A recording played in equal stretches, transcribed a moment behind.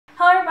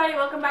everybody,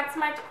 welcome back to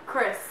my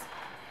Chris.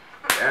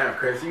 Damn,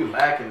 Chris, you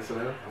lacking,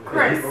 son.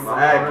 Chris.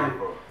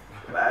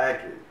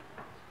 Lacking.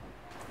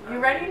 You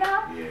ready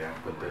now? Yeah,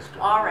 put this to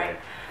Alright.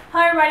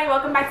 Hi everybody,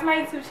 welcome back to my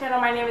YouTube channel.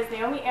 My name is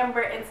Naomi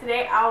Amber, and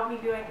today I'll be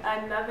doing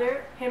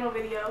another panel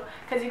video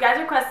because you guys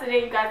requested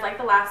it. You guys liked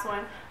the last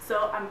one,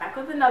 so I'm back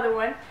with another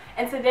one.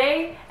 And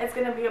today it's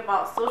going to be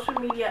about social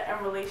media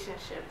and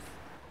relationships.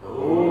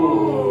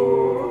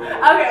 Ooh.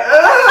 Okay.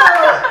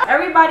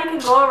 Everybody can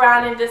go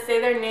around and just say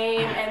their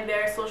name and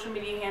their social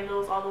media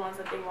handles, all the ones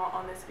that they want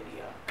on this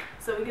video.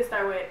 So we can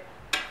start with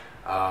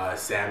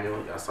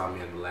Samuel. Y'all saw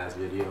me in the last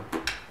video.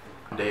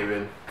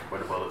 David, we're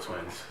the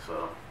Bullatwins,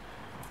 so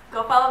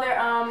go follow their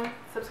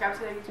subscribe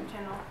to their YouTube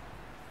channel.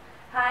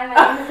 Hi, my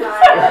name is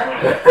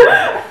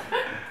Zoya.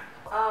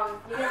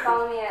 You can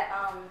follow me at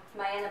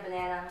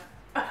Banana.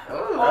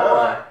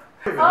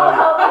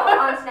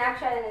 On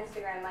Snapchat and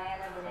Instagram,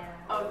 Banana.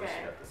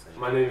 Okay.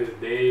 My name is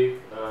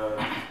Dave. I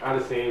have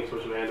the same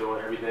social handle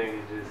and everything.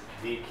 It's just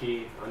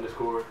DKey_.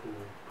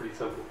 Pretty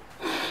simple.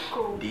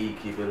 Cool. D,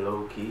 keep it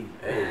low key.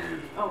 Hey.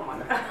 Oh my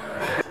god.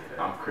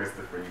 I'm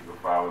Christopher. You can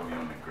follow me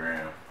on the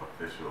gram,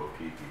 official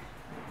Kiki.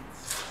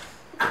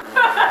 I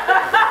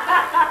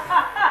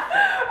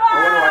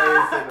wonder why you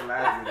didn't say the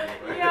last name.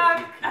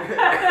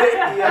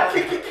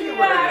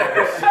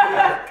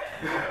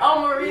 Oh,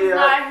 Marie's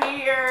not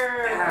here.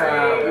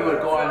 We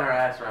would go on her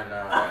ass right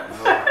now.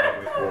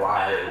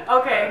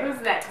 Okay, who's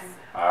next?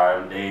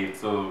 I'm Dave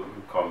too. You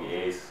can call me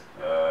Ace.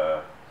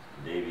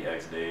 Davey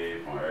X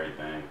Dave on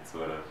everything.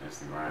 Twitter,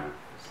 Instagram,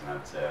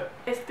 Snapchat.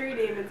 It's 3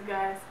 Davids,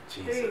 guys.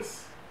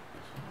 Jesus.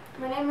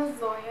 My name is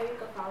Zoya. You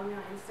can follow me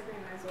on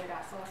Instagram at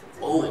Zoya.sauce.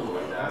 Oh,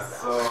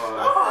 That's So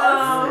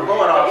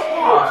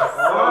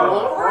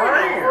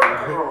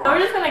we're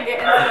just gonna get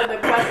into the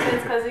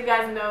questions because you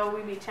guys know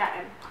we be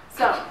chatting.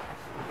 So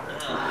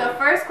the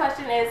first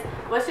question is,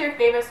 what's your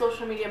favorite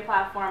social media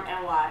platform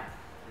and why?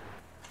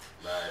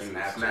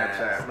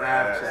 Snapchat.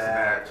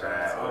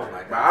 Oh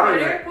my god.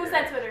 Twitter? Who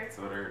said Twitter?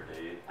 Twitter,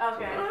 Dave.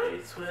 Okay.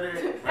 Twitter.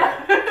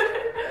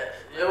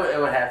 It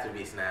would have to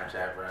be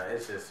Snapchat, bro.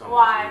 It's just so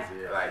Why? much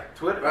easier. Like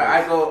Twitter. Bro,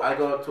 I go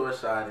up to a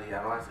shawty.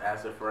 I want to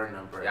ask her for a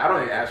number. Yeah, I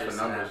don't even ask for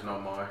numbers no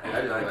more. I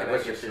just like, like,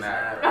 what's what's your your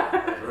snap? snap?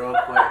 Real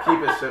quick.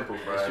 Keep it simple,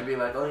 bro. It should be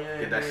like, oh yeah.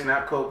 Get that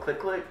snap code,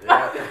 click.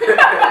 Yeah.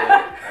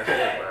 That's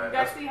it, bro. You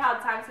guys see how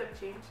times have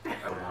changed? I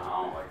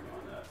don't like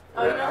doing that.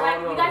 Oh, you don't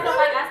like? You guys don't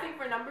like asking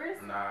for numbers?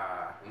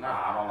 Nah.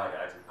 I don't like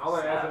asking. I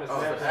like asking to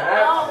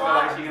Snapchat.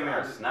 Like she give me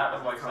her snap.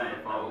 That's like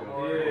saying no.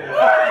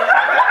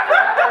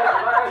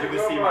 You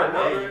can see my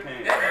name. You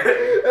can't.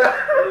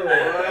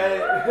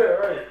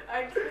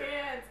 I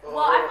can't.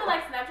 Well, I feel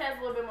like Snapchat is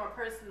a little bit more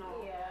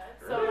personal. Yeah.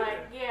 So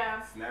like, yeah.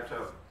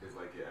 Snapchat is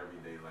like your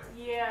everyday life.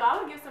 Yeah. So I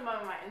would give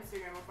somebody my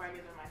Instagram before I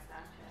give them my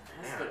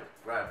Snapchat.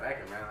 Right back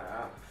in, man.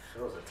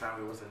 There was a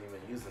time we wasn't even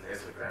using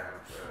Instagram.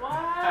 What?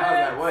 I was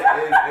like, what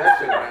is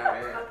Instagram,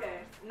 man? Okay.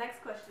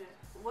 Next question.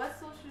 What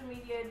social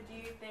media do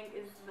you think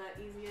is the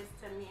easiest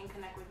to meet and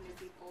connect with new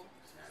people?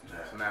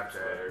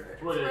 Snapchat.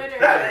 Twitter. Twitter.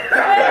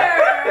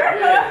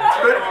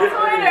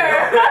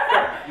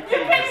 You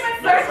can't even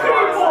search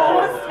people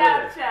on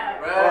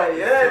Snapchat. Right,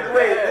 yeah,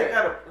 wait, they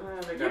gotta.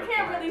 You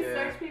can't really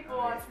search people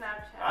on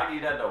Snapchat. I give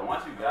you that though.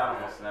 Once you got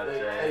them on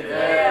Snapchat,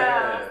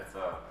 Yeah. That's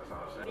tough. That's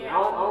all I'm saying. I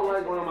don't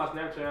like going on my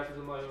Snapchat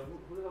because I'm like,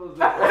 who the hell is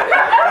that?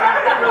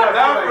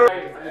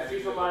 I see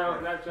somebody on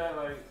Snapchat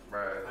like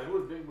who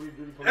is Big Booty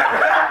Beauty Police? Who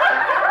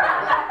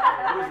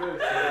is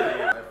this?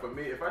 Like for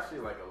me, if I see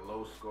like a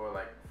low score,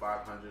 like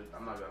 500,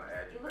 I'm not gonna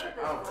add you back.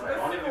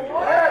 Don't even be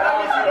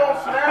That means you don't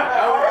snap.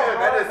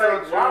 That is so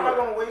like, why am I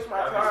gonna waste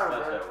my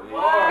time,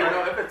 bro? You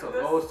know, if it's a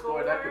low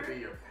score, that could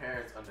be your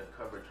parents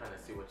undercover trying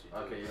to see what you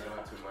do. Okay, you're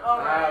doing too much.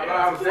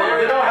 I'm saying,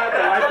 you don't have to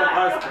like the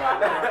us,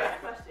 bro.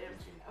 Next question.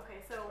 Okay,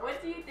 so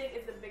what do you think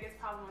is the biggest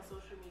problem with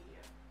social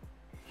media?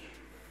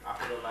 I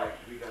feel like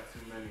we got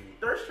too many.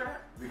 Thirst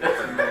trap. We got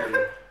too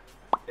many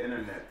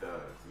internet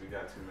thugs. We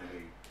got too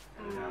many.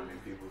 You know what I mean?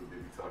 People who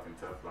be talking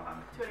tough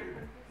behind the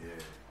computer. Yeah.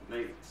 I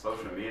think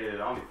social media,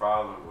 the only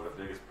problem, or the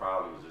biggest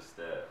problem is just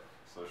that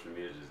social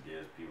media just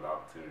gives people the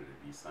opportunity to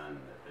be something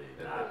that they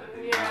not.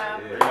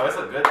 Yeah. You know, it's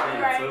a good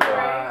thing too,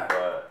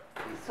 but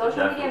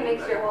Social media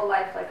makes your whole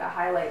life like a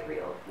highlight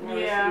reel. You know,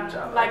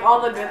 Yeah, like all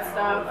the good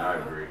stuff. I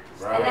agree.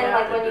 And then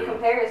like when you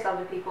compare yourself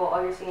to people,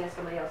 all you're seeing is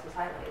somebody else's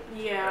highlight.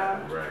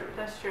 Yeah, Right.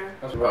 that's true.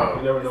 That's right.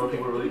 You never know what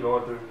people are really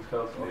going through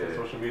because of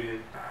social media.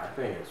 I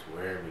think it's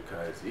weird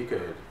because you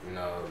could,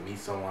 meet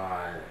someone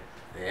on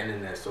the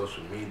internet,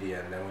 social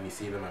media, and then when you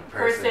see them in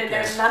person,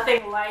 There's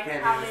nothing like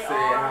can't how even they say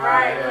are. hi.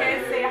 Right,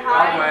 can't say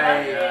hi,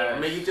 nothing. I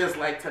mean, you just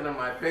like 10 of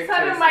my pictures.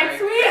 10 of my like,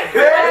 tweets.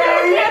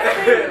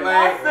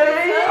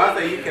 I'll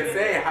say you can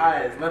say hi.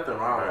 There's nothing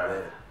wrong with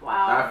it.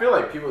 Wow. I feel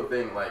like people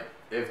think like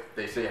if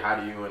they say hi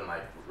to you in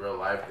like real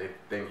life, they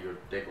think you're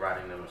dick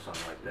riding them or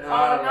something like that.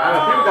 Oh, no.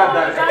 People got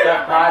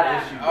that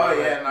pride issue. Oh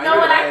yeah. No,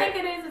 what I think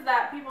it is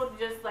that people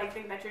just like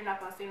think that you're not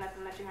gonna say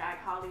nothing that you're gonna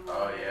act Hollywood.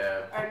 Oh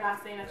yeah. Or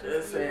not say nothing.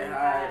 Just say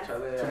hi to each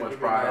other. Too much Give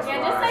pride. them a Yeah,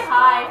 nice just say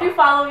smile. hi. Do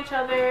follow each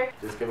other.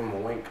 Just give them a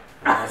wink.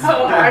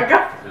 Oh my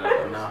god.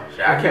 No.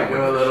 Shit, I can't Do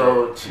wait a for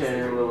little shit.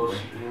 chin, little.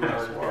 You know,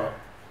 That's wild.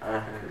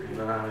 you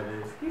know how it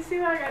is. You see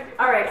what I gotta do?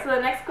 Alright, so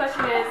the next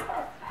question is,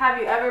 have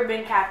you ever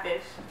been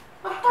catfish?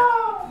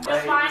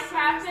 Define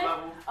catfish?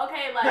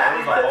 Okay, like. It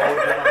was a whole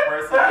different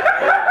person.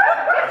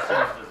 That shit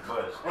was just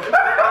bush.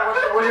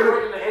 When you're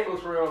looking at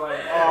angles for real, like,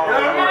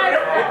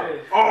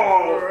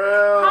 For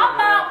real.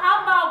 How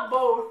about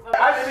both? I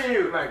see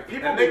you. Like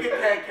people A nigga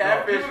can't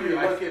catfish people you.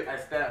 be looking. I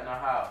stab. No,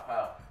 how?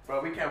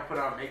 Bro, we can't put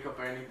on makeup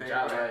or anything.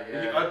 Yeah, bro. right,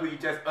 yeah. You ugly, you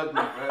just ugly,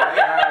 bro.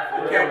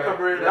 You can't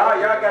cover it. Y'all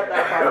got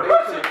that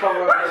foundation to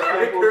cover up your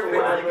pimples or You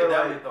whatever. could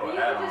definitely throw a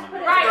hat on it.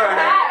 Right,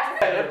 hat.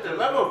 If the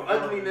level of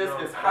ugliness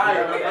is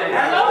higher, No. you I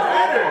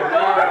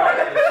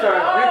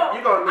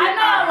gonna need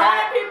know a lot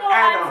of people and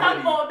at a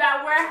hoodie. Temple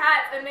that wear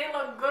hats and they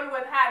look good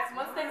with hats.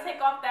 Once they take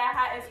off that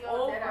hat, it's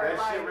over. That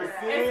shit Like,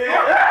 receded.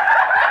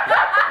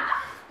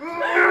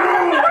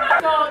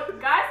 so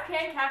guys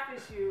can't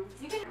catfish you.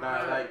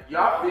 Nah, like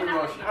y'all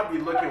females, y'all be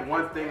looking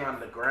one thing on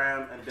the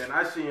gram, and then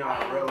I see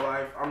y'all in real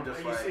life. I'm just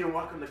You like, see him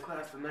walking to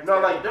class the next no,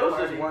 day like there was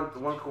party. just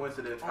one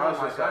coincidence. Oh I was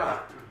my just God.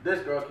 like, this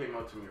girl came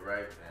up to me,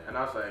 right, and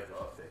I was like,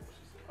 oh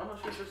no,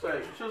 she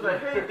was like,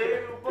 hey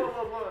David, blah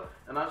blah blah,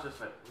 and I was just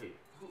like, wait,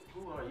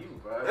 who are you,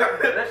 bro? And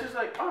that's just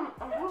like, I'm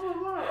blah blah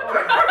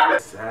blah.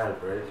 It's sad,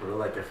 bro. It's real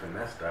like a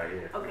finesse out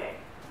here. Okay.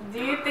 Do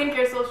you think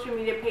your social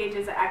media page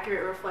is an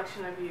accurate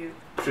reflection of you?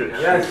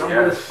 yes, I'm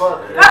good as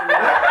fuck. It's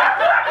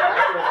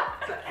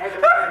an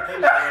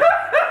aggravation.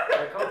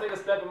 Like, come take a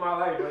step in my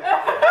life. But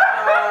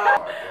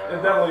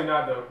it's definitely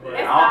not though. But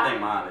It's I not. don't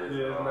think mine is.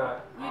 yeah, it's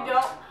not. You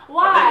don't? I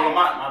Why? think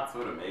my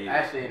Twitter made it.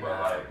 Actually, but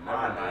like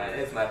mine,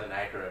 it's not an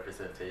accurate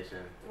representation.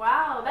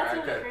 Wow, that's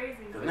Right, really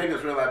crazy. Cause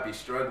niggas real I be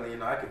struggling, you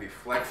know, I could be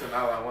flexing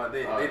all I want.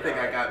 They think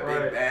I got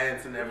Right. big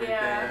bands and everything.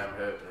 Yeah.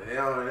 They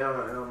don't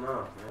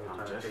know. I'm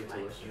Trying to just take to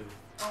like it. you.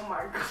 Oh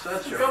my god.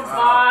 Shut your Goodbye.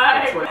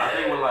 mouth. I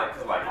think with like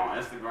on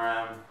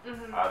Instagram,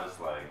 Mhm. I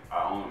just like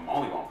I'm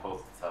only gonna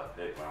post a tough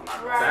pic, but I'm not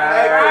gonna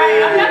Right,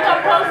 right. I'm not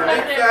gonna post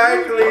nothing.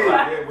 Exactly.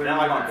 Then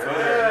like on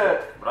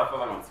Twitter, but I feel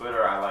like on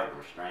Twitter I like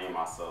restrain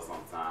myself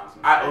sometimes.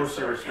 I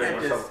also restrain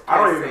Can't myself. just- I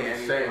don't can't even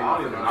say say anything.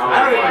 anything. I I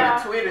don't Yeah.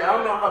 even tweet it. I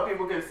don't know how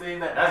people can say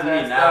that. That's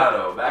me stuff. now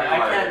though. Back in I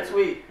like, can't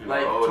tweet. you know,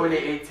 Like old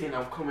 2018,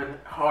 I'm coming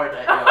hard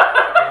at y'all.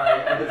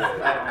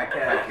 Like, I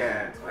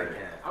can't.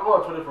 I'm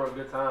on Twitter for a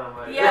good time.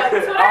 Like, Yeah, Twitter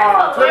is Twitter is for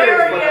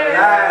the hilarious.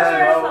 last,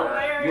 Twitter is bro.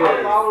 hilarious.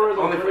 My followers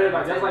on Only for Twitter,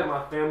 like that's like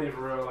my family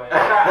for real. Like I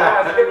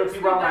got favorite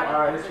people. I'm like, all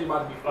right, this shit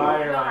about to be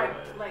fire. Like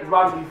it's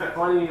about to be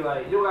funny.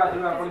 Like you got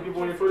funny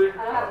people on your Twitter.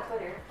 I don't have a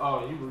Twitter.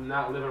 Oh, you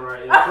not living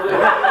right. Your Twitter.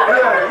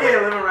 Yeah,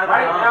 living right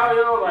Right now,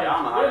 yo, like Yeah,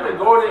 I'm we're in the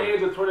not- golden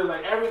age of Twitter.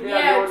 Like every day Yeah, I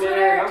go in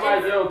there, and I'm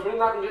Twitter like, yo, Twitter's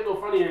not gonna get no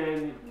funnier,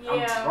 and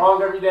Yeah. I'm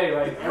wrong every day.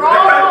 Like every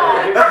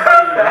Wrong. day.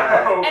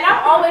 And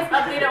I'm always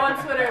updated on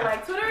Twitter.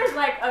 Like Twitter is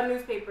like a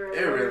newspaper.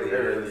 It really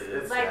is.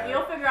 It's Like sad.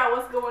 you'll figure out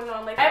what's going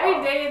on. Like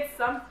every day it's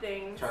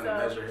something. Trying so. to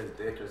measure his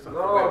dick or something.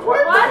 No, Like,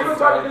 what? People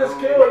trying to get us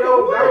killed,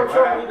 yo. Donald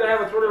Trump need to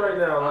have a Twitter right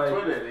now. On Like,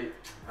 Twitter,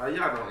 y'all not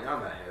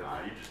here. Nah,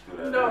 you just do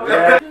that. No.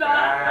 Yeah. No.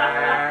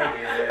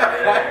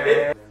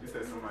 You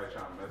said somebody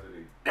trying to measure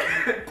these.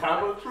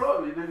 Donald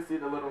Trump, you didn't see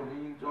the little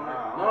meme joint?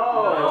 Nah,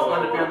 No, it's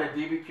going to be on the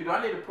DBQ. Do I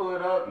need to pull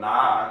it up?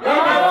 Nah. No, I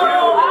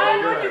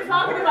know what you're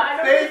talking about. I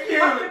know Thank you.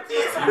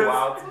 You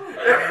wild too.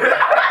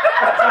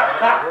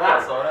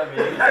 That's all that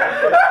means.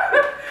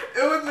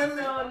 It was in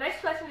the... So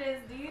next question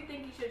is, do you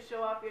think you should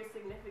show off your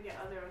significant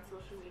other on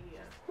social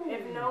media?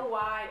 If no,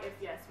 why? If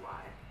yes,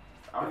 why?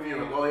 If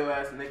you're a loyal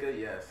ass nigga,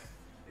 yes.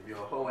 If you're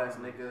a hoe ass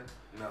nigga,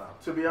 no.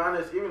 To be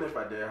honest, even if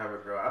I did have a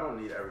girl, I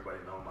don't need everybody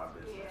knowing my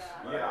business.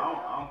 Yeah. Yeah, I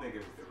don't think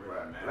it really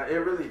Right. matters. Like it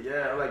really,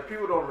 yeah. Like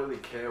people don't really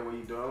care what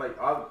you're doing. Like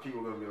other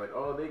people gonna be like,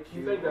 oh, they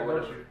cute. you think that, or don't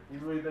whatever. you? You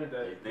really think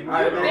that? You think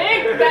I that?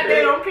 Think that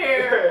they don't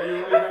care. You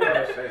really think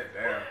that? Shit,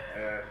 damn.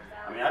 Yeah.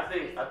 I mean,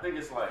 I think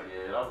it's like,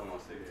 yeah, I was gonna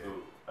say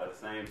too. At the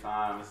same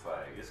time, it's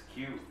like it's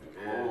cute and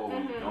cool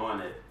when you're doing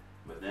it,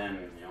 but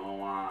then you don't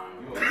want.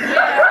 You I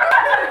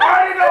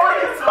already know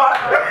what you're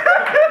talking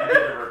about.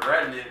 get to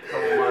regretting it a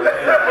couple months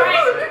later.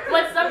 Right.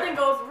 When something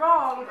goes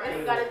wrong, then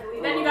you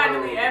gotta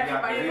delete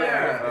everybody.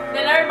 Yeah.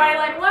 Then everybody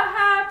like, what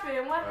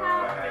happened? What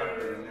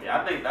happened?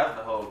 Yeah, I think that's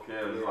the whole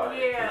kill. It's like,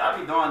 Yeah. 'cause I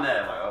be doing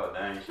that, like, oh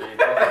dang, shit.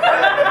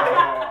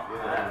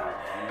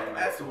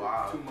 That's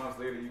wild. 2 months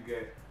later, you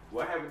get,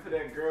 what happened to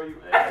that girl? You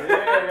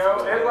Yeah, yo.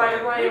 It's like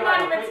You're not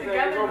even like,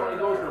 together. It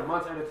goes for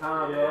months at a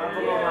time, yo. I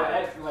told my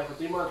ex like for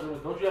 3 months.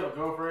 Don't you have a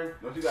girlfriend?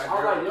 Don't you got I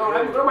was like, yo, girl-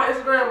 have you go on my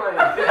Instagram? Like,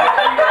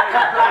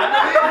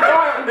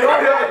 you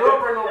don't have a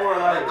girlfriend no more.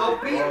 Like,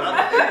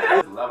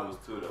 There's levels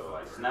too though.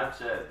 Like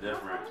Snapchat is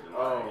different than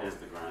like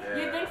Instagram. Yeah.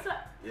 You think so?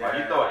 Yeah. Like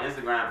you throw an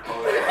Instagram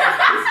post. Nah,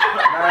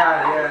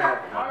 yeah.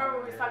 I remember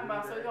what we was talking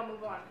about, so we're gonna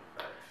move on.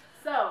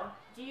 So,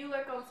 do you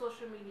lurk on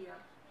social media?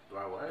 Do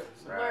I what?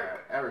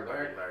 Lurk.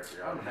 Everybody lurks.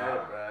 I'm Nah.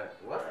 mad, bro.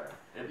 What?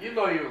 It, You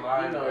know you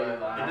lying. You know you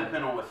bro. lying. It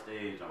depends on what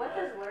stage I'm What at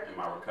does lurk in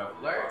my recovery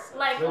Lurk? process.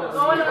 Like Yeah. going on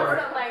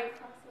some like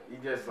You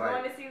just You want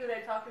like. to see who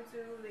they're talking to,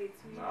 who they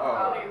tweet,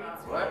 Oh, who they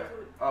retweet. what?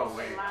 who- Oh who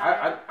they wait,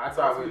 lie. I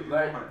thought we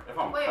like. If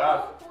I'm Wait,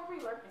 cuffed, who are we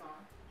lurking on?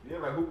 Yeah,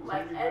 like who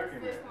Like you exes,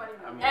 working at? somebody we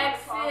I mean,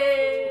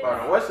 Exes. Hold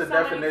on, what's the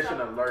Somebody definition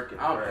talk- of lurking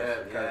I'm first?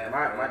 dead, Because yeah,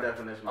 my bro.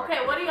 definition. might Okay,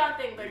 be what do y'all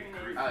different. think lurking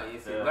is? Oh, you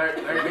see, Yeah.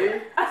 lurking.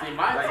 See,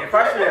 my Like if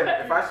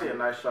I see a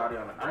nice shawty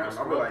on the I'm gram, just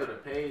I'll be scroll like, through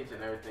the page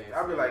and everything.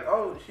 I'll be like,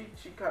 oh, she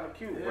kind of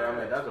cute, but I Yeah.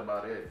 mean that's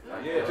about it.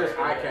 Like, Yeah, It's just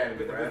like, eye candy,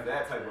 if bro. it's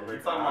that type of you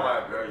lurking. talking about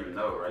like a girl you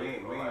know, right? We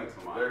ain't Like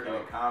somebody lurking you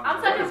in know. comedy. I'm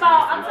talking What is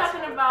about. this I'm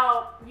message? talking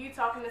about you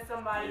talking to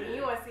somebody and Yeah.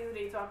 you want to see who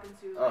they talking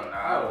to. Oh, like,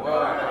 nah, Oh,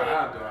 well, Nah,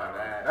 I'm doing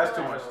that. that's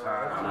too much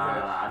time.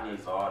 Nah, I need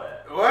all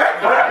that. What?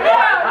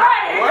 Yeah,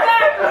 right.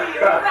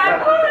 Exactly.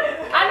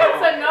 I need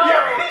to know.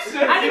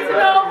 I need to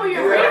know who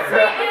your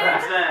retweet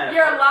is,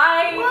 your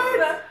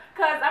likes,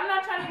 because I'm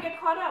not trying to get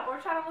caught up or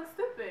trying to look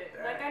stupid.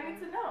 Like I need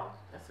to know.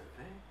 That's a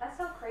thing. That's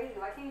so crazy.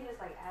 Why can't you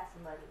just like ask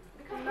somebody?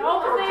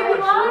 No, because they be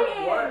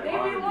lying. They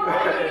be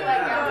lying.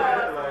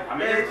 I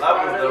mean, it's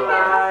levels though.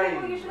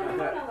 You shouldn't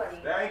be with nobody.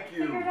 Thank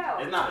you. Figure it out.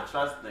 It's not a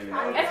trust thing.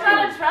 though. It's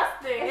not a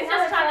trust thing. It's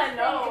not just a trying to trust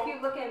thing know. If you're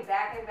looking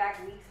back and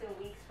back weeks and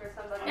weeks for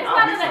somebody. It's Not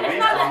not weeks that. and It's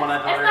weeks, not someone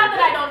that. that's It's not that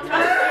I already don't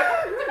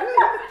trust you.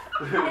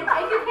 If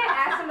you can't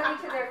ask somebody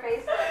to their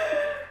face, like,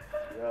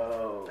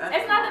 Yo.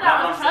 It's not that I Nah,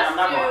 don't I'm saying, I'm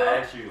not trust gonna you.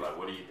 ask you like,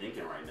 what are you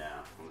thinking right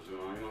now? I'm just, you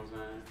know what I'm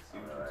saying? See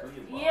what you're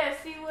tweeting about. Yeah.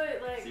 See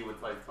what like. See what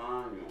type of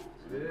time you want.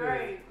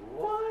 Right.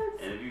 What?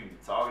 And if you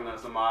talking to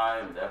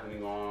somebody, I'm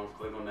definitely gonna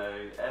click on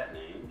their at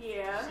name.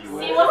 Yeah. See See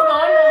what- what's going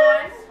on,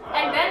 Alright,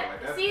 and then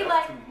that's see too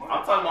like. much.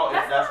 I'm talking about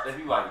That's if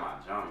you like my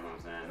jump, you know what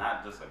I'm saying?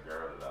 Not just a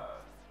girl that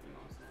I, you know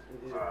what I'm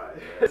saying? Alright.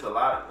 It's a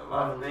lot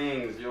of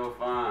things you'll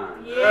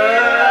find.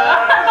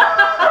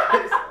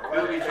 Yeah.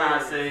 People be trying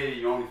to say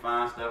you only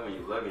find stuff when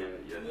you're looking.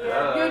 You're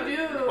Yeah, you do.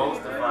 You're supposed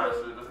You to do. find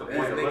shit. That's the These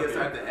point of niggas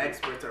looking. are the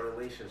experts at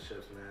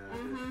relationships, man.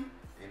 Mhm. Just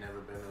ain't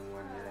never been in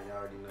one yet. You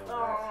already know that.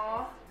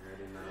 Aww. You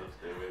already know.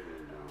 Stay with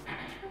me, John.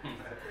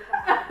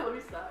 Let me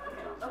stop.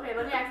 Okay,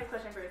 let me ask this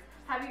question first.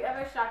 Have you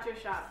ever shot your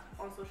shot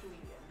on social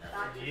media?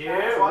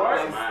 Yeah, What what?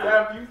 the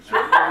step you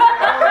tripping?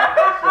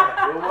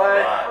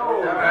 What?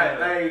 Oh,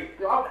 Like,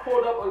 Yo, I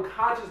pulled up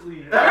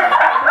unconsciously. My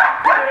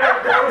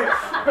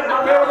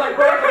man was like,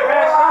 bro, it's a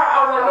bad shot.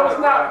 I was like, no, it's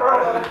not, bro.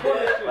 I'm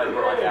pulling this shit. Like,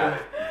 bro, I got it.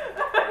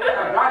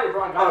 Yeah, I got it,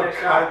 bro. I got that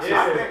shot. I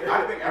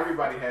think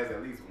everybody has at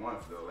least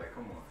once though. Like,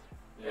 come on.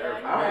 Yeah.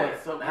 I'm you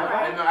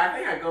like, I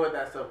think I go with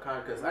that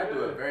subconscious because I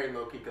do it very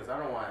low key because I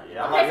don't want.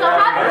 Yeah, Okay, so how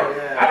do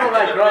I don't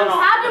like girls.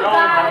 How do knowing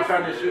I'm guys-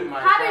 trying to shoot my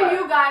how shot. do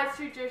you guys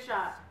shoot your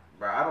shot?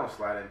 bro, I don't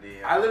slide in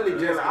DMs. I literally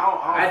just I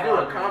don't I do a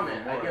find people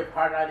comment. I more. give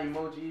heart out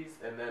emojis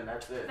and then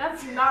that's it.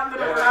 That's not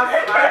gonna Yeah, work.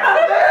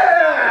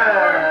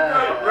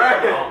 Right.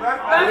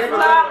 That's Leave a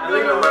not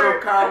leave a gonna little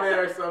work. comment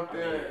or something.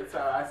 That's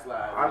how I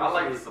slide. I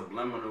like the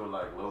subliminal,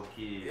 like low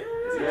key.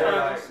 Is he Yeah, trying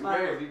like, to snipe?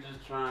 Or is he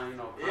just trying, you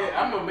know?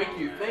 Yeah, I'm gonna make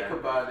you think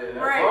about it.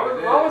 That's Right. all As it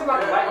is. long as it's not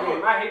the Yeah, light I'm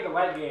game. I hate the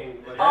light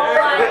game. Like, Oh, I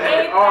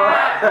hate that.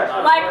 Alright.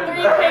 Like 3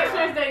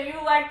 pictures, then you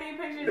like 3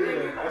 pictures, then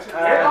you. it's always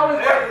like, I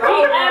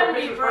always DM like me,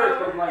 pictures bro. first,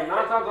 'cause like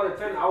 9 times out of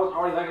 10, I was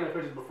already liking the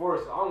pictures before,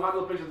 so I don't got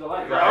no pictures to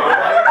like. Now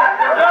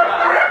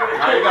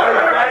you gotta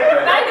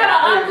Now you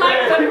gotta unlike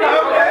the picture. I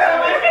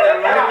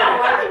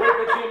like it, wait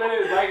 15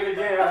 minutes, like it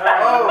again.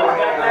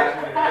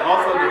 It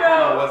also depends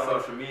on what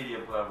social media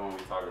platform we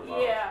talk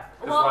about. Yeah.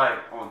 It's Well, like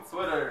on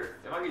Twitter,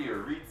 if I give you a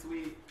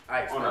retweet I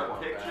on expect a one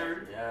picture,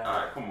 back. Yeah.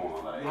 alright, come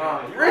on, like.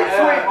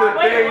 Retweet the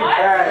Wait, thing. what?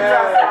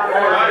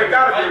 Yeah, it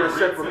gotta Like be a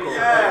reciprocal. retweet,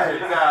 Yeah. you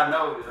gotta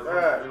know. You know what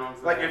I'm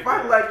saying? Like if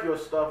I like your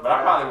stuff, But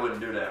I probably wouldn't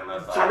do that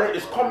unless I. Charlie,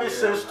 it's common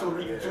sense to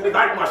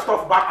like my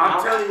stuff back.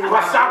 I'm telling you,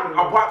 WhatsApp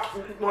about.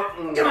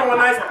 Even when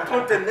I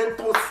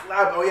continental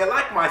slab, oh yeah,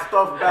 like my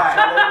stuff back.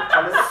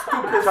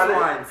 Stupid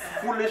lines.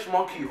 Foolish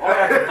monkey. All I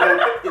have to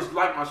do is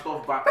like my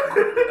stuff back. I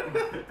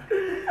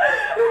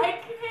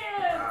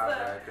Ah,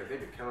 can't. because they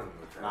be killing me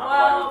with that. Nah, Well, but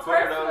like on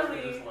Twitter though,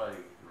 personally- you just like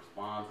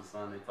respond to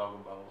something they talk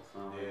about,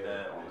 something like Yeah.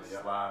 that on the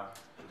Yeah. slide.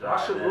 I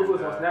should Drive in,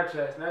 ruthless on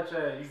Snapchat.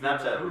 Snapchat, you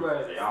Snapchat, you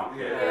ruthless, like, I don't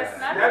care. Yeah,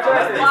 Snapchat Snapchat is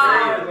is Snapchat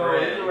wild.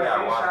 is You like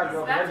gotta watch screenshot, it. bro.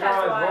 That Snapchat's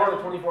John is more wild.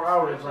 than 24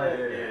 hours. Like,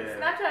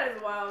 Snapchat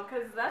is wild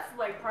because that's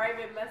like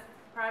private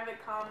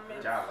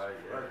comments.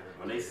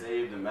 When they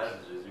save the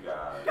messages, you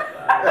got. Yo,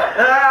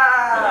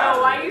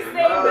 why you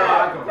say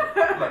that?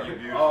 Like you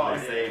beautifully Oh,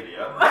 yeah. saved it.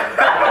 Yep. I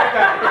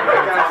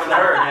Talking to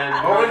her again. I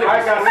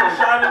got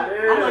screenshotting.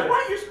 I'm like, why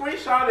are you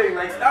screenshotting?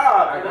 Like,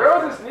 stop. like,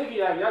 girls are sneaky.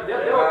 Like, they don't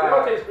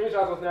take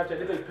screenshots on Snapchat.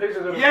 They take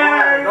pictures of the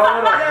Yeah, no,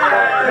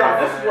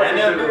 this is what And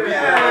they then do. the Yeah.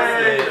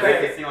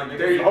 people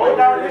They hold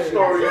down the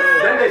story,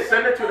 then they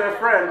send it to their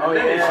friend, Oh, and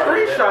then they yeah.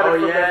 screenshot Oh, it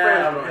from yeah. their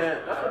friend. Yeah.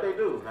 That's what they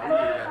do. I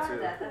never thought of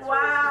that. That's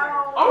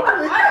Wow.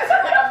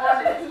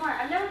 really smart.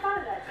 I've never thought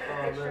of that. Take a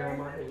picture.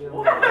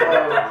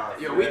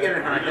 Yo, we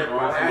getting her hip on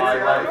Right.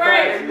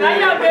 Now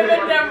y'all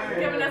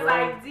giving us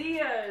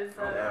ideas.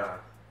 Yeah.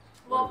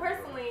 Well,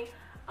 personally,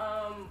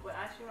 when I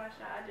shoot my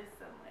shot, I just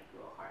send like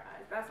little heart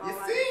eyes. That's all. You I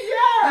see, do.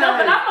 yeah. No,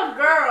 but I'm a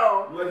girl.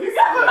 Look, he's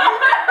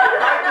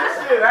like this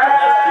shit.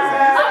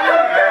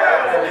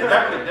 It's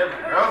definitely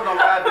different. Girls don't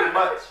gotta do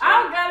much. I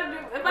don't gotta do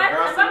if Girls I'm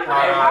see putting me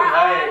heart hard.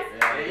 eyes.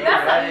 Yeah,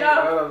 That's right. enough.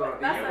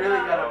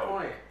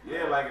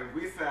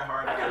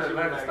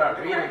 learn to start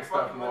reading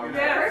stuff more.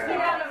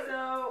 Yeah.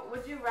 So,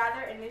 would you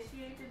rather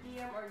initiate the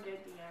DM or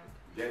get DM?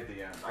 Get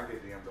DMs. I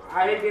get DMs all the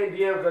I time. hate getting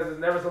DM'd because it's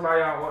never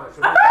somebody I want.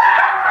 So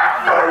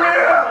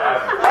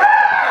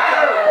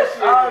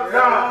Oh, no.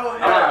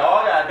 I'm like,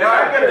 oh, yeah,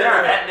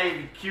 that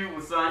name be cute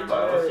or something. Like,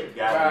 oh, she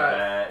got me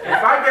bad.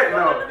 If I get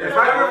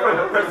for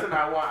the person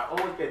I want, I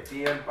always get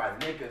DM'd by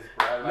niggas,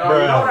 bro. Like, No,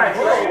 you know what I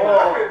hate?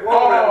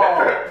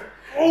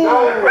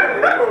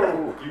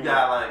 You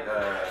got like,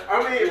 I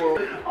mean,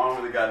 I don't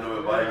really got no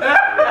advice.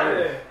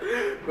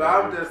 but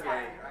I'm just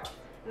like.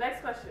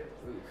 Next question.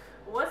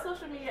 What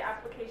social media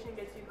application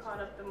gets you caught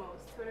up the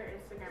most? Twitter,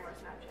 Instagram, or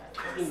Snapchat?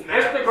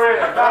 Instagram,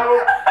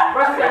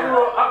 especially that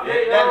little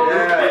update, that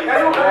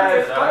little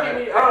update is fucking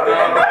me up.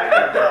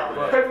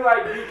 People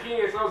like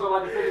DK and so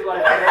like the pictures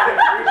like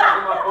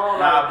on my phone.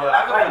 Nah, but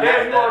I like,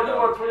 can damn, you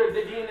on Twitter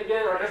digging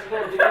again or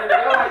Instagram digging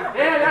again? I'm like,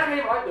 damn, that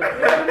ain't like the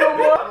picture no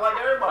more. I like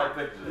everybody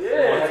pictures.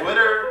 Yeah. On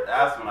Twitter,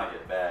 that's when I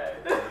get bad.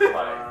 It's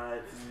like,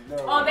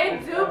 Oh, they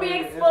do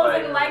be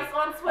exposing likes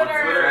on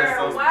Twitter. it's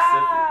so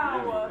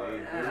Wow.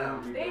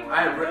 specific.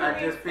 I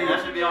just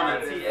That should be on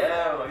the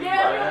TL.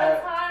 Yeah, Like, on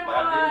the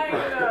timeline.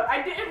 Like,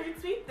 I didn't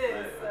retweet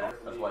this.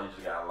 that's why you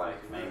should got like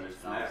famous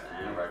snaps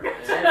and regular.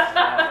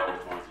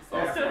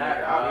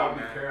 I'll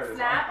be careless.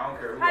 Snap? I don't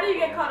care. How do you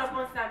get caught up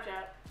on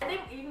Snapchat? I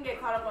think you can get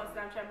caught up on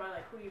Snapchat by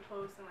like who you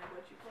post and like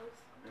what you post.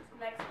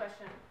 Next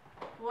question.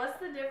 What's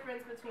the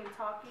difference between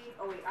talking?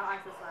 Oh wait, I'll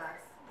ask this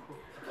last.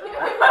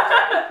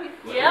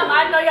 Yep,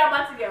 I know y'all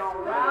about to get all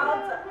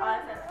riled.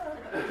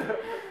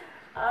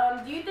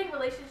 Do you think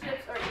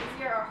relationships are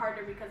easier or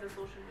harder because of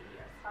social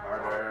media?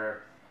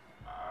 Harder.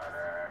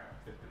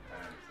 It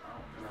depends. I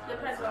don't know.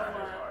 Depends on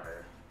what.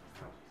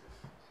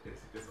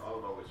 It's all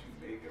about what you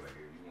make it. Like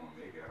if you want to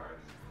make it hard,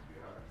 then it's gonna be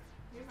hard.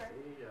 You're right.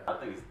 I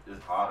think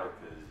it's harder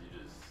because you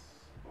just,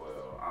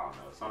 well, I don't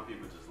know. Some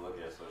people just look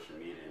at social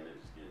media and they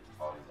just get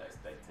all these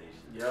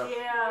expectations.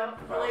 Yeah,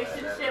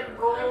 relationship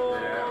goals.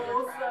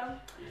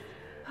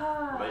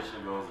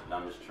 Relationship goals the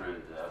dumbest trend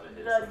to ever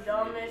hit. The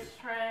dumbest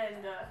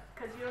trend,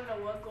 because you don't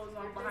know what goes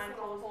on behind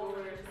closed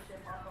doors.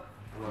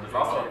 It's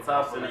also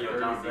tough sending your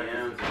junk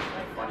DMs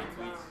and funny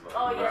tweets.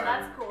 Oh yeah,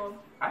 that's cool.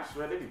 I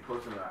swear they be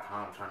posting about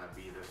how I'm trying to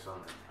be this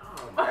summer.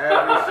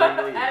 Every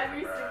single year.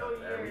 Every single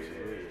year. Every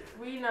single year.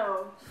 We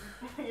know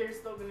you're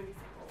still gonna be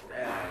single.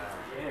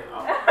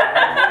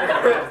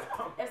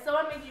 If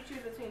someone made you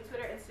choose between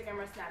Twitter, Instagram,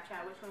 or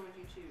Snapchat, which one would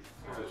you choose?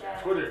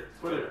 Twitter.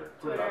 Twitter.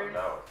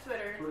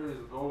 Twitter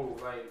is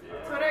gold. Like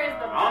Twitter is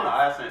the I don't know.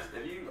 I sense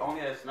if you only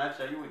had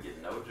Snapchat, you would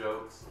get no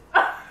jokes.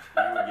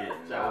 You would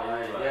get no.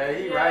 Yeah,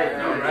 he right. Yeah,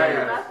 No,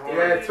 right.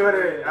 Yeah,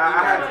 Twitter.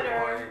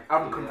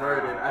 I'm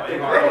converted. I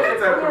think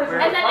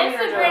and then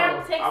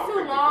Instagram takes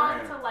too long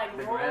to like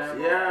roll.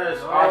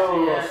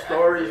 Yes,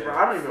 stories, bro.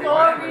 I don't even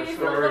watch my Stories, the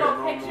stories little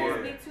no pictures more.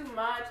 be too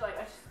much. Like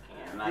I just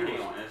can't. And I hate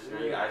on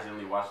Instagram. You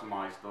accidentally watching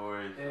my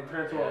stories. and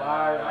turn to a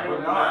live. I I'm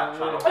ain't not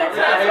trying to.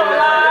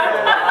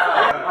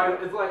 Like,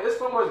 it's like it's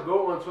so much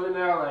go on Twitter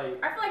now.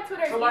 Like I feel like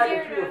Twitter is somebody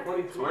easier can tweet a to.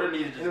 funny tweet. Twitter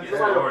needs to And just if get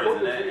somebody stories will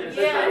and post then. it,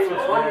 Yeah, it's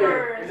it's funnier.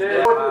 over. And then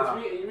you go to the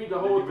tweet and you read the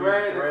whole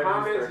thread, the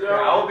comments, yo.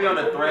 I will be on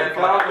the thread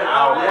for like an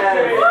hour.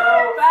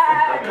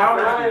 Bad.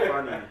 Comments be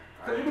funny.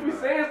 Cause you can be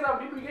saying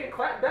something, people getting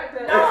clapped back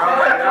that.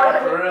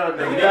 For real,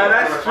 nigga. Yeah,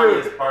 that's true.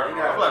 I feel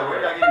like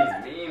where y'all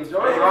getting these memes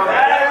from?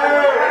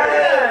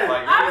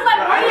 I was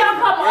like, where do y'all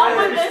come up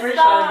with this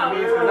stuff?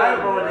 Because I don't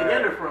know where they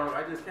get it from.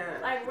 I just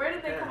can't. Like, where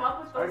did they come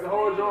up with Like those the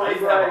whole things? joint. I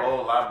used to have a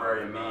whole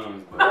library of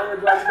memes, but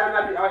You better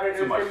not be out here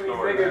Too much entertaining these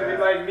story, niggas be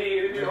like me.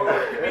 They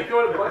be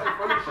doing a bunch of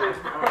funny shit.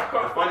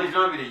 the funny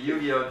jump be the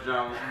Yu-Gi-Oh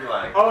jump. You be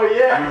like, Oh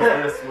yeah.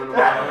 use this with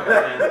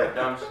some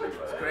dumb shit.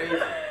 Like,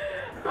 Crazy.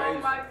 Oh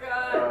my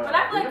god. But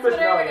I feel like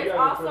Twitter is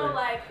also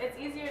like, it's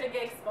easier to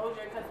get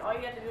exposure because all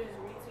you have to do is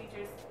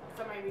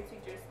somebody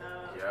retweet your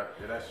stuff. Yeah,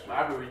 that's true.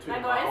 I be retweeting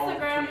Like on my own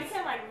Instagram, you tweets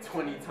can like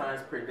 20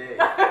 times per day.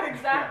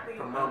 Exactly.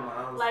 Promote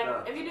my own Like,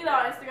 stuff. if you do that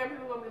on Instagram,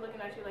 people gonna be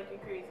looking at you like you're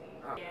crazy.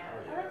 Oh, Yeah.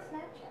 I like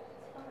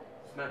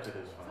Snapchat.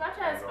 It's fun.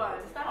 Snapchat is fun.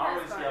 Snapchat is fun. I don't Snapchat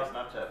really is see how fun.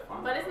 Snapchat fun.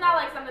 But it's not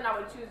like something I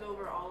would choose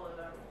over all of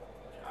them.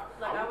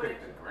 Like, I I would would.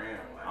 pick the gram.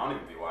 I don't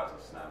even be watching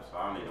Snap, so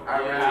I don't even. I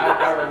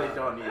really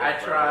don't need it.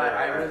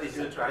 I really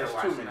do try to It's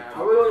watch too it. many. I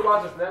really only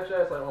watch the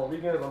Snapchats like on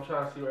weekends. I'm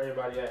trying to see where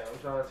everybody at. I'm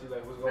trying to see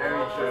like what's going Very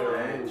on. true,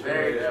 man.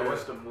 very Yeah, true.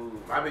 what's the move?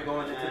 I be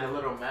going into the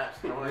little maps.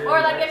 Or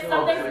like if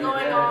something's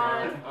going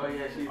on. Oh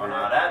yeah, she Oh no,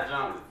 that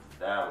jump was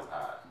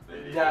hot.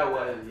 That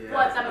was, yeah.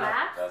 What, the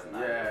map? That's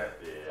not.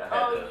 Yeah.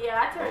 Oh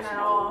yeah, I turned that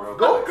off.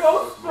 Go.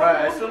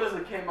 Right, as soon as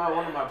it came out,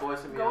 one of my boys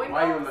said, Going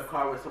 "Why you in ghost? the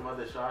car with some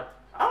other shot?"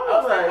 I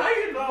was like, how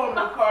you know I'm in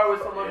the car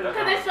with some other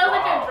Because it shows that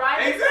you're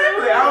driving.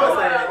 Exactly. too. I was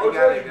like, Oh, you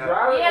gotta you go.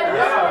 driving? Yeah,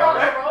 Yeah. you're on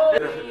the road.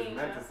 That shit is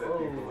meant to set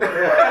people up.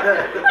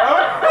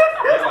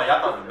 It's like I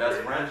thought the best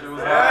friend shit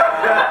was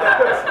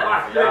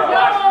hot. Yo,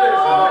 that's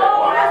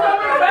what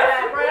we're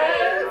best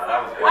friends.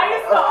 I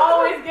used to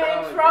always get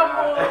in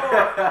trouble.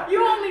 You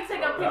only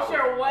take a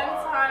picture one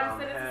time,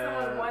 send it to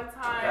someone one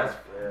time.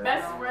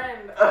 Best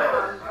friend. Oh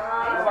my I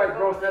god. was like,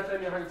 bro, Snapchat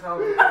me 100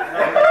 times.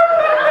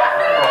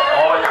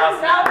 Oh, y'all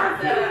see?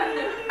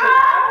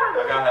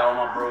 I I had all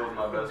my bros,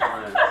 my best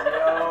friends.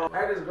 I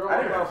had this girl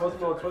I was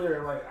posting on Twitter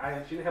and like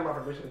she didn't have my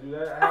permission to do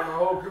that. I had my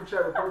whole group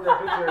chat record that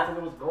picture until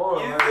it was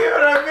gone. You like, see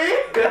what I mean?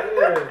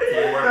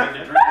 Teamwork make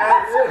the dream.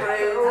 That's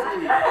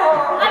crazy.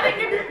 I think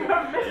if you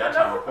permission. Y'all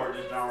trying to report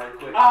this John right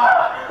quick? Oh,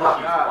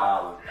 She's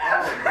wild.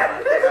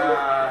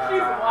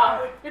 She's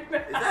wild.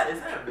 Is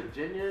that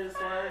Virginia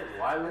slang?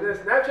 Why And would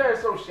then Snapchat is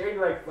so shady.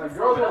 Like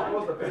girls don't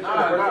post the picture.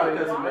 no,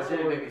 because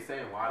Virginia they be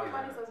saying why.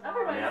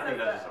 Everybody Yeah, I think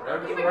says that's just a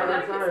that.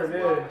 regular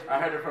word. Yeah. I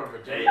heard it from Hey,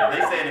 Virginia. if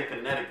they say it in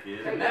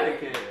Connecticut.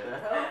 Connecticut.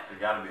 It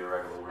gotta be a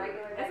regular word.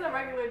 It's a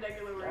regular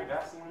I word.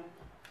 got some.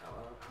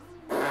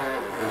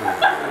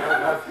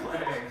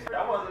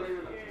 That wasn't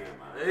even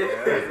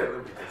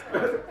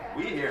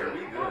We here, we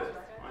good.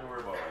 I ain't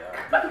worried about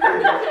that.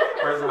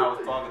 Person I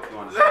was talking to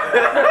on the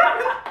side.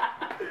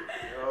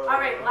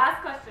 Alright,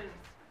 last question.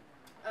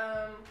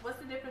 What's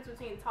the difference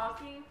between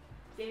talking,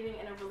 dating,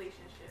 and a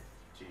relationship?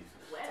 Jesus.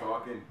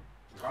 Talking.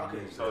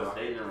 So it's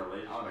dating and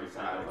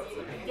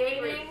relationship.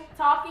 Dating,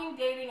 talking,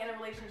 dating, and a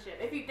relationship.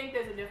 If you think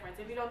there's a difference.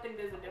 If you don't think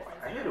there's a difference.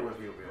 I hate it when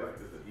people be like,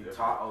 You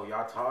talk? Oh,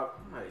 y'all talk?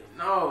 I'm like,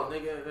 no,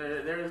 nigga,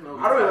 there is no.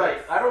 I don't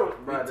like. I don't.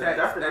 We Bro,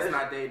 text, that's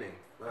not dating.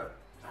 But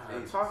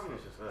talking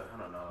is just. I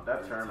don't know.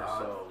 That term is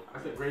so.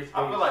 That's a great stage.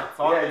 I feel like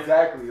talking. Yeah,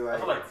 exactly. I Like.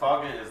 feel like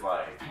talking is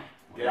like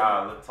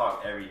y'all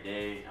talk every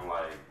day, and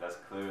like that's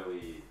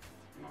clearly,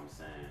 you know what I'm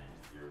saying,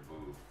 your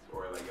boo.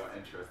 Or like y'all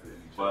interested in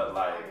each other. But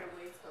like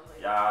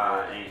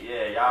y'all ain't,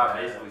 y'all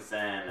basically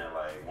saying that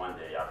like one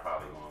day y'all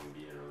probably gonna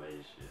be in a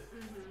relationship.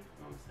 You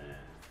know what I'm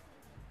saying?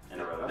 In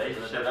a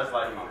relationship, that's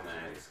like, you know what I'm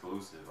saying,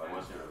 exclusive. Like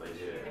once you're in a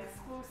relationship.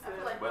 Exclusive.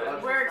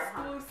 But We're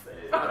exclusive.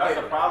 Yeah, but that's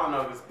the problem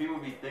though, because people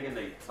be thinking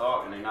they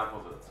talk and they not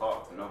supposed to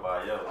talk to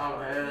nobody else. Oh,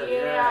 hell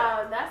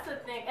Yeah, that's the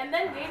thing. And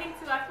then dating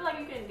too, I feel like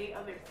you can date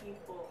other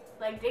people.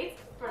 Like dates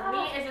for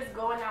me is just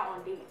going out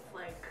on dates.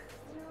 Like,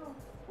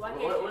 why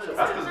can't you just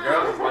That's because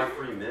girls is like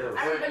free meals.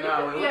 Wait,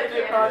 no, what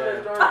they Yeah. call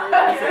it?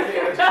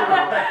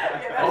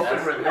 Open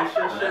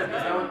relationship?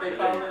 Is that what they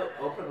call it?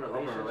 Open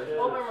relationship?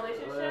 Open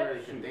relationship?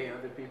 You can date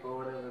other people or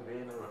whatever, be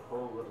in a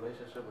whole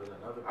relationship with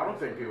another person. I don't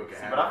think people can.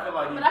 See, have but I feel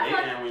like But you I feel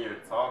dating when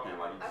you're talking,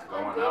 like you I just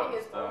feel like going out dating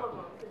and is all stuff. of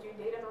them because you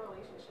date in a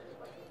relationship,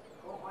 like you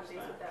go on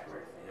dates with that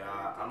person.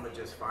 Yeah, I'm gonna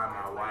just find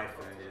my wife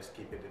and just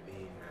keep it to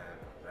be, man.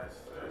 That's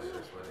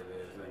just what it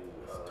is. Like,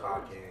 it's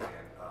talking and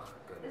It's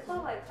goodness.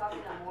 not like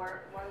talking to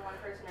more than one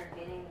person or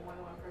dating more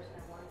than one person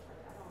at once.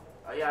 Like, I don't.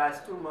 Oh yeah,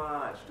 it's too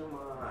much. Can't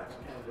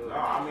do it. No,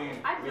 I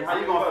mean, How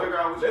you gonna figure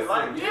out what you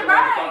like? Yeah,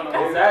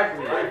 right.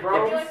 Exactly. Like,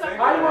 bro. If you like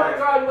How you want to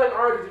go out? You like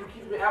oranges? You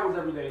keep eating apples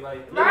every day.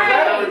 Like,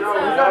 Right. You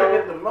gotta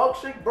get the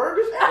milkshake,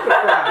 burgers, and the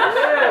fries.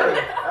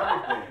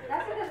 everything.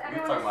 That's because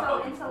everyone talking is about so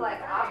healthy into food.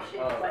 like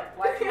options. Like,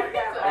 why do you want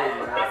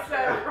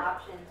that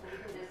options when you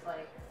can just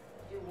like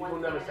do one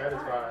people never thing at a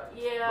time? satisfied.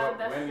 Yeah, But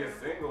that's when you're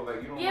true. single, like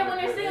you don't. Yeah, when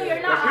wanna you're get single, in.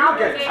 you're not But you get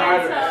obligated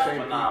tired of the to. same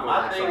But nah, people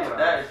my thing with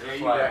that is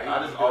just like, I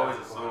just always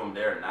assume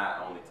they're not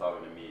only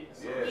talking to me.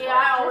 So Yeah. it's Yeah,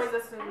 like- I always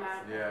assume that.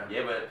 Yeah.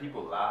 Yeah, but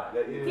people lie.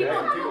 People do They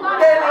lie.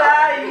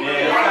 lie.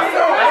 Yeah. You're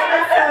so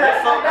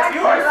innocent.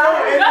 You are so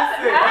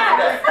innocent.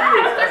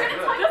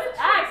 Just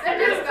ask. They're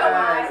just gonna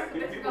lie.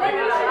 Then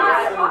you should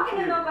not be talking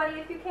to nobody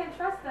if you can't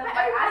trust them. But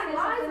Like, everybody asking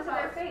lies something to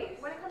about their face.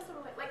 when it comes to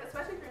like,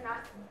 especially if you're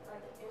not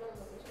like in a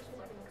relationship,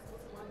 like an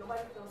exclusive one,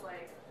 nobody feels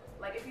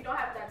like if you don't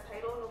have that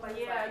title, nobody's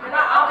Yeah, like, you're I'm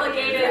not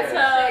obligated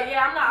to.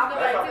 Yeah, I'm not I'm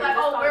like, obligated. like,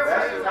 oh, we're That's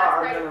friends just how last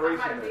our night. I'm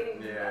generation not is.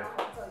 dating you. Yeah. I don't have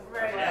to tell you.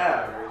 Right.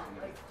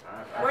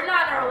 Yeah. We're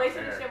not in a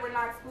relationship. We're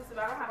not exclusive.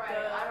 I don't have Right.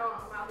 I to. don't.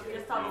 I'm obligated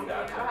Just to talk tell you. to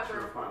I me. don't have to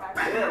report back.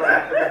 Yeah,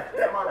 like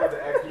I'm about to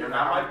ask you. You're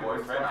not my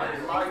boyfriend.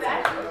 I'm my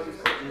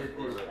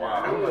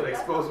Wow. I'm gonna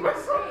expose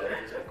myself.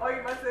 Oh,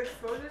 you must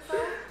expose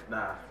yourself?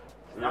 Nah.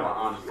 I'm an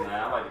honest man.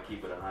 I like to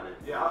keep it 100.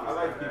 Yeah, I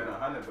like keeping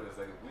 100, but it's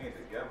like if we ain't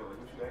together, like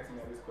what you asking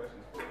me all these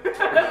questions for?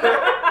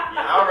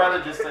 Yeah, I'd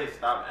rather just say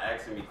stop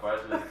asking me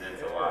questions than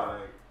to lie.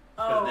 Like,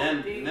 Oh, Cause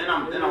then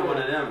I'm one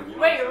of them. You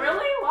know Wait, what I'm saying?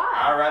 really? Why?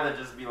 I'd rather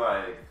just be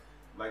like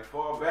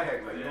fall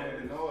back, like you don't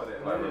even know all that.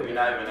 Like, we're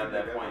not even at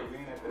that point. We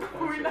ain't at that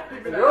point. We're not The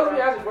even. girls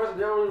be asking questions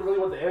they don't really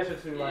want the answer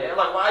to. Like, yeah,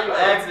 like why are you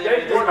asking?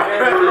 They if want the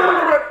it's-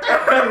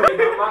 answer. I'm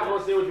not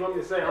gonna say what you want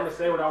me to say. I'm gonna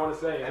say what I want to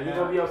say, and you're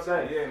gonna be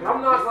upset. Yeah, I'm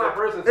not that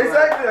person. So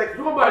Exactly. Like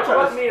you gonna be like,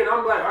 fuck me, and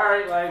I'm like, all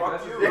right, like, Fuck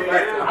that's you. just the way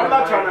I am. I'm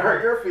not trying to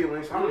hurt your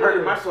feelings. I'm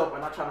hurting myself, but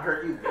not trying to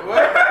hurt you.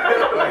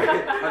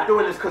 Like, I'm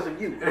doing this because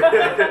of you.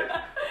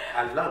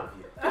 I love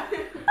you.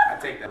 I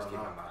take that. Keep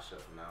my mouth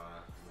shut from now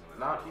on.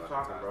 Nah, keep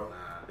talking, bro.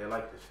 Nah, They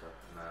like this stuff.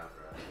 nah,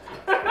 bro.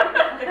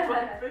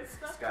 This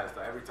This guy's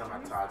like, every time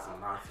I talk, some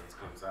nonsense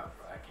comes out,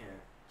 bro. I can't.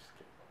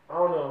 I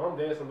don't know. If I'm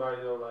dating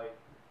somebody though, like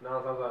 9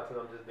 times out of 10,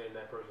 I'm just dating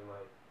that person.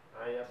 Like,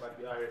 I ain't about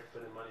to be out here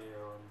spending money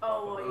on.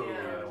 Oh, well, fucking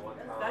yeah. one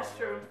time. That's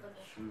true.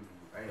 Shoot.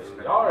 I ain't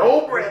spending Y'all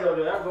no are bread.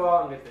 expensive. I go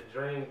out and get the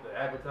drink, the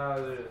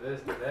appetizers,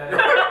 this, and that.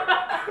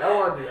 I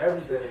want to do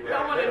everything.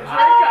 I want to drink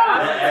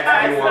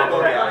Actually, you want to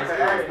go get ice A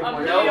cream? No,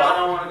 meal. I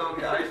don't want to go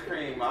get ice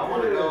cream. I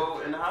want to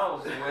go in the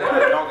house where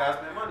I don't gotta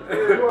spend money.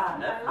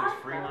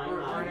 Netflix free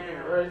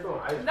 99. Burberry,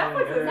 doing ice cream.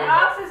 Netflix is dinner.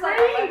 not It's like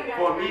free.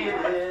 For me,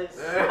 it is.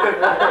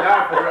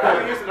 Nah, for real. I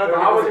used to know I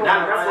was the on I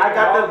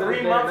got Netflix the 3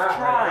 day, months not-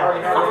 trial. I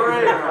already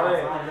had For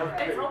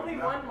real. It's only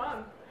 1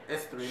 month.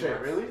 It's 3 Shit,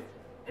 months. really?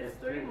 It's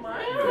 3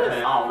 months. Man, I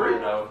don't really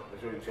know.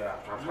 It's really child.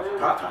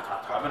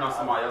 I've been on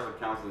somebody else's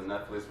account since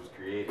Netflix was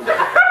created.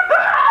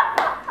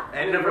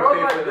 And never Girls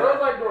paid like, for girls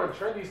that. like doing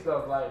trendy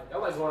stuff, like,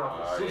 y'all like going out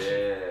for Oh,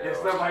 sushi yeah. and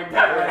stuff like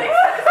that.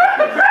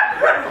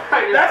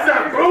 That's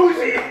not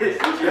bougie.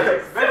 Sushi is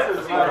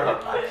expensive, like.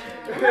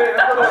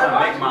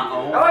 I make my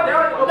own. No,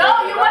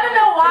 you want to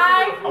know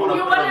why? I wanna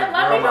You put want on to the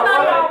let me grill.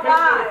 tell y'all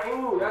why.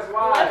 Food, that's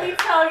why. Let me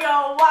tell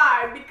y'all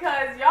why.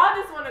 Because y'all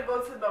just want to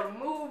go to the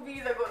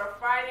movies or go to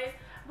Fridays.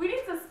 We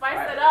need to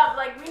spice it up.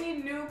 Like, we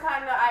need new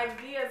kind of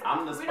ideas.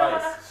 I'm the We don't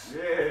wanna- spice. Yeah.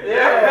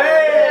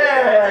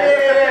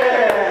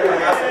 I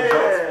got some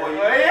jokes for you.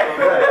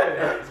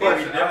 It's gonna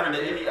be different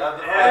than any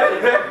other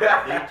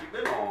date you've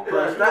been on.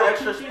 But it's not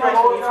extra The spicy.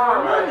 whole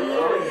time, Right. right?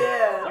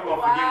 Yeah. You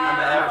gonna forgive me on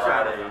the after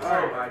Fridays. Oh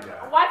my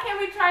god. Why can't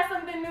we try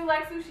something new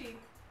like sushi?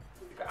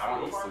 I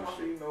don't eat Nobody wants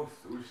to sushi. eat no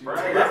sushi.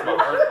 First, that's my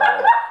first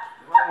priority.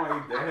 I want to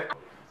eat that.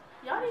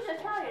 Y'all need to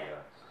try it.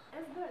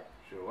 It's good.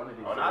 Sure, one of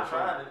these. Oh, no, I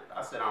tried it. I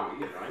said I don't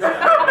eat it. I ain't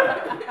said I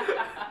don't eat it.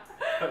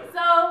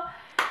 So,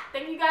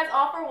 thank you guys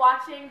all for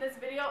watching. This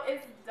video is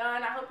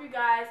done. I hope you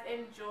guys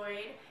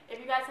enjoyed. If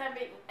you guys have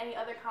any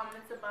other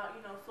comments about,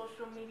 you know,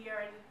 social media or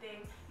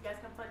anything, you guys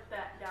can put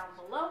that down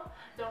below.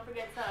 Don't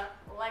forget to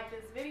like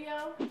this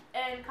video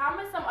and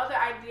comment some other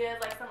ideas,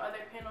 like some other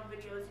panel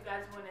videos you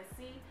guys want to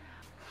see.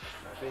 I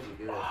think you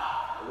good.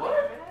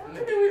 What?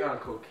 Nigga, we on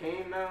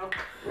cocaine now?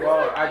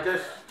 Well, I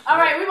just.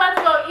 Alright, we about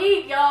to go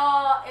eat,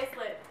 y'all. It's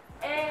lit.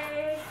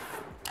 Hey.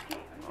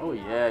 Oh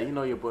yeah, you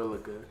know your boy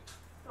look good.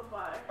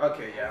 Goodbye.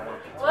 Okay, yeah, I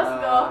want pizza.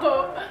 Let's go.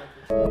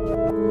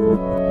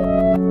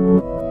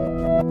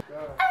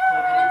 I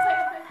didn't take a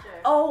picture.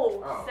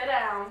 Oh, sit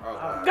down.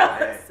 Oh,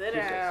 God. Sit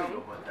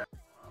down.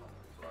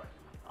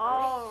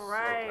 All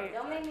right.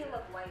 Don't make me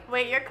look white.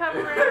 Wait, you're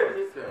covering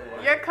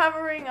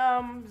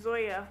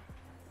Zoya.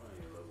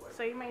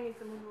 So you may need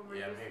to move over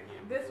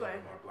this way.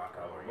 Boy,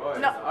 No.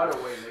 it's the other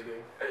way, nigga.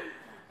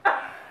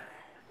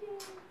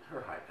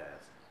 Her high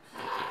pass.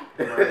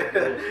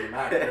 You're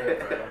not good,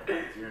 bro.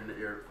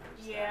 You're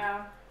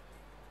Yeah.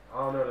 I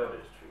don't know that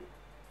is true.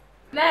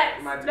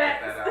 Next. Might have to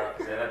Next. cut that out.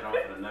 Say that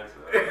joint for the next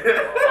one.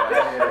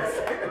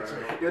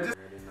 You're just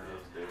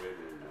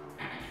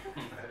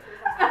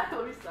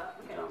Let me stop.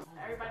 Okay.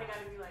 Everybody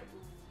gotta be like,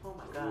 Oh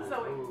my god. so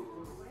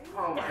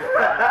oh my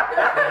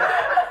god.